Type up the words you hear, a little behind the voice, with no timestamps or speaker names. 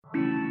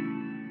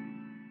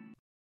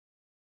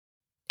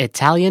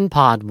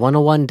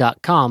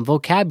ItalianPod101.com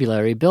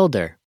Vocabulary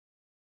Builder.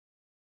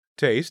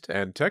 Taste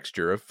and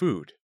texture of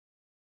food.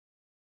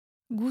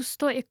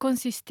 Gusto e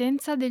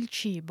consistenza del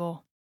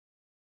cibo.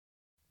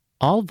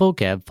 All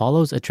vocab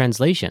follows a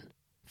translation.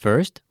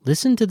 First,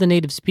 listen to the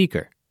native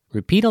speaker.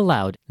 Repeat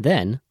aloud,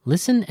 then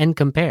listen and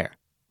compare.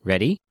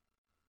 Ready?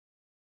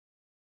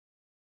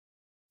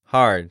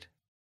 Hard,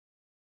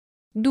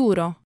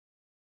 Duro.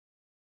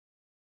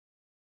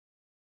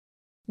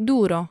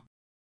 Duro.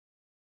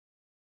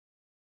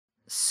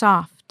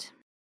 Soft.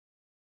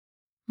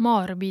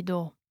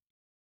 Morbido.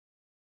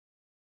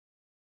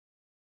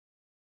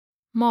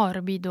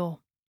 Morbido.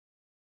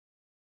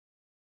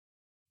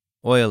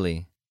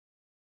 oily,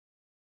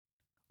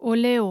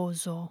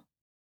 Oleoso.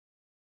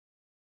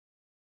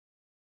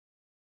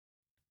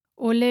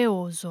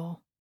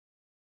 Oleoso.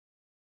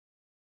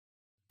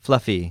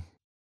 fluffy,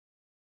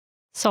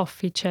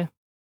 Soffice.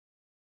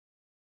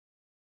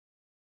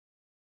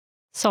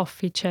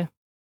 Soffice.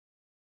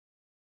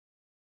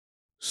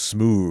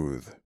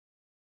 Smooth.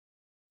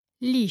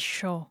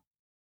 Liscio.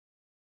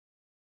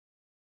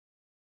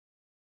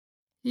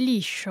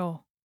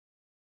 Liscio.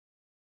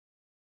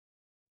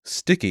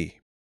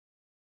 Sticky.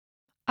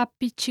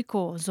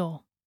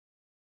 Appiccicoso.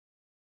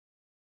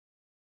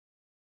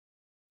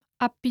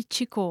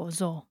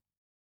 Appiccicoso.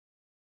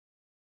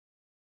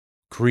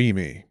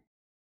 Creamy.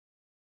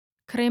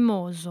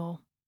 Cremoso.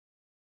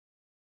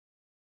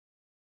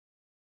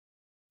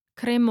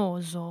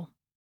 Cremoso.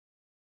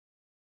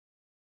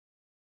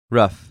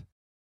 rough,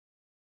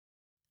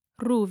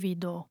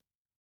 Ruvido.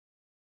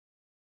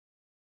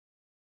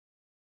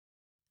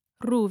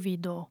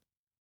 Ruvido.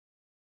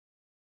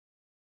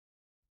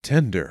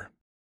 Tender.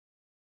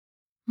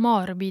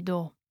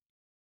 Morbido.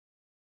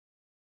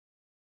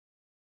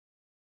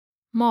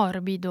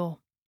 Morbido.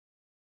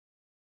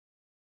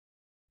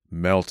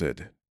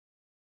 Melted.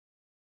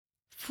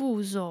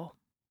 Fuso.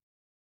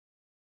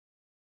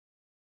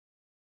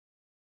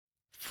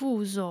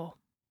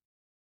 Fuso.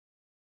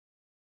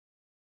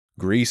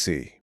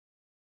 Greasy.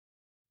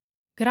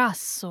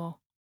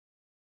 Grasso.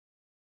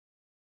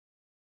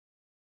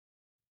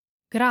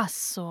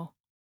 Grasso.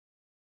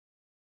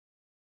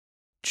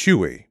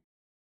 Chewy.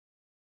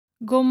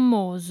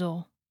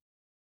 Gommoso.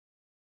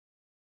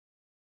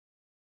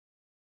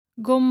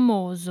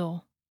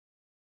 Gommoso.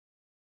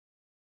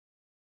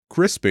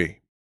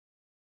 Crispy.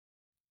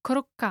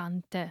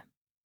 Croccante.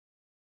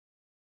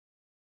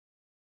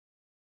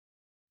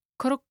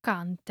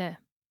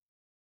 Croccante.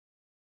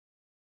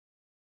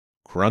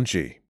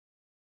 Crunchy.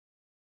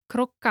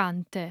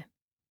 Croccante.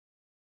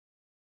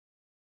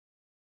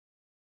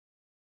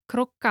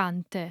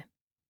 Croccante.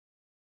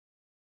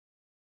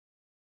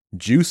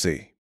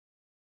 Juicy.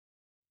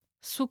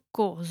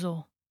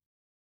 Succoso.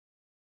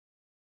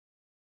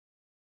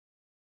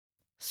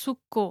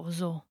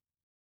 Succoso.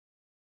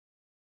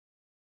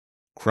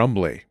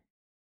 Crumbly.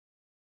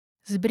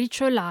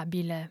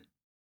 Sbriciolabile.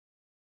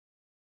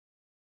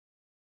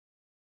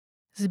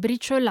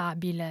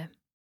 Sbriciolabile.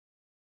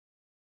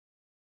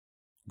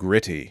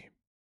 Gritty.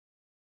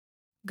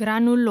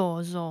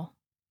 Granuloso.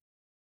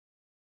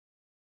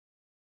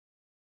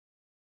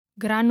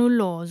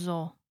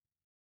 Granuloso.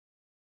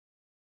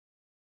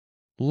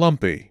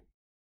 Lumpy.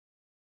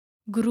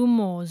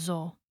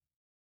 Grumoso.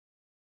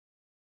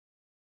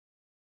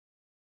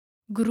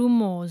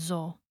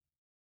 Grumoso.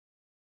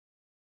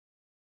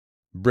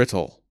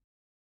 Brittle.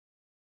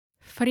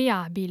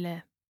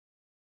 Friabile.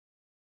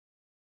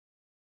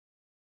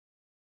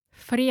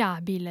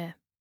 Friabile.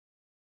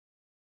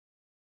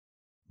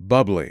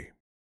 Bubbly.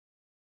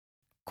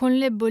 Con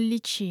le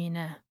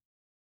bollicine.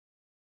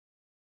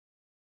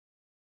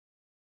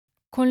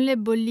 Con le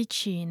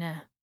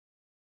bollicine.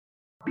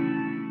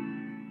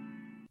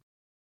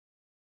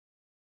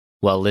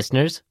 Well,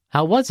 listeners,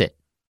 how was it?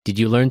 Did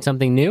you learn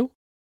something new?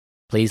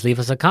 Please leave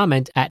us a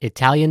comment at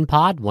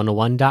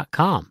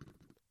ItalianPod101.com.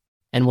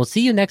 And we'll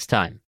see you next time.